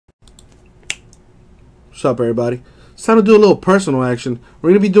What's up, everybody? It's time to do a little personal action.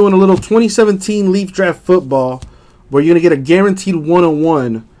 We're going to be doing a little 2017 Leaf Draft Football where you're going to get a guaranteed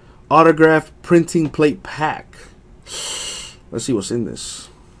 1-on-1 autograph printing plate pack. Let's see what's in this.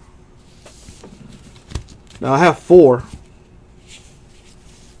 Now, I have 4.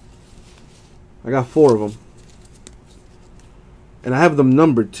 I got 4 of them. And I have them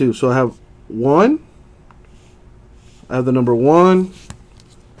numbered, too. So I have 1. I have the number 1.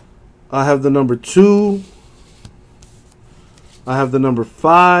 I have the number 2. I have the number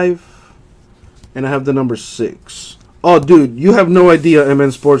 5. And I have the number 6. Oh, dude, you have no idea,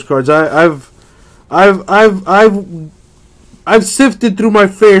 MN Sports Cards. I've sifted through my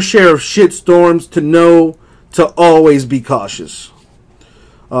fair share of shit storms to know to always be cautious.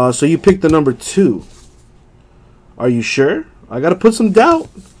 So you picked the number 2. Are you sure? I gotta put some doubt.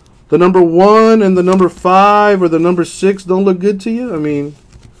 The number 1 and the number 5 or the number 6 don't look good to you? I mean,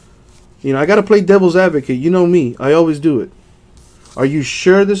 you know, I gotta play devil's advocate. You know me. I always do it. Are you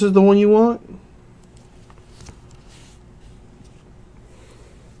sure this is the one you want?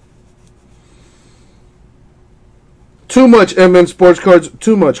 Too much, MN Sports Cards.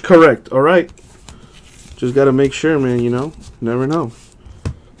 Too much. Correct. All right. Just got to make sure, man, you know. Never know.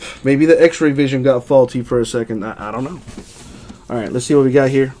 Maybe the x-ray vision got faulty for a second. I don't know. All right, let's see what we got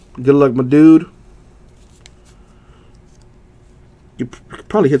here. Good luck, my dude. You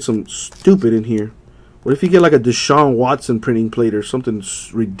probably hit some stupid in here. What if you get like a Deshaun Watson printing plate or something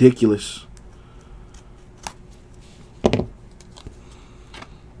ridiculous?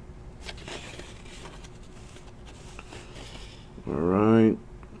 All right.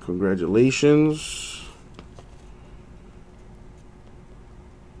 Congratulations.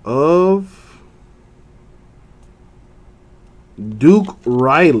 Of Duke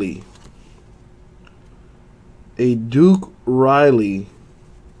Riley. A Duke Riley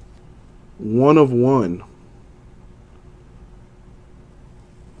 1/1.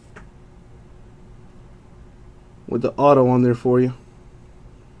 With the auto on there for you.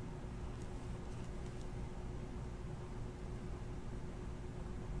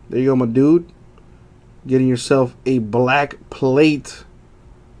 There you go, my dude. Getting yourself a black plate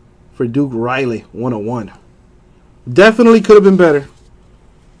for Duke Riley 1/1. Definitely could have been better.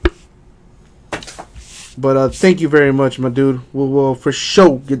 But thank you very much, my dude. We'll for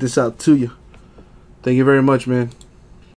sure get this out to you. Thank you very much, man.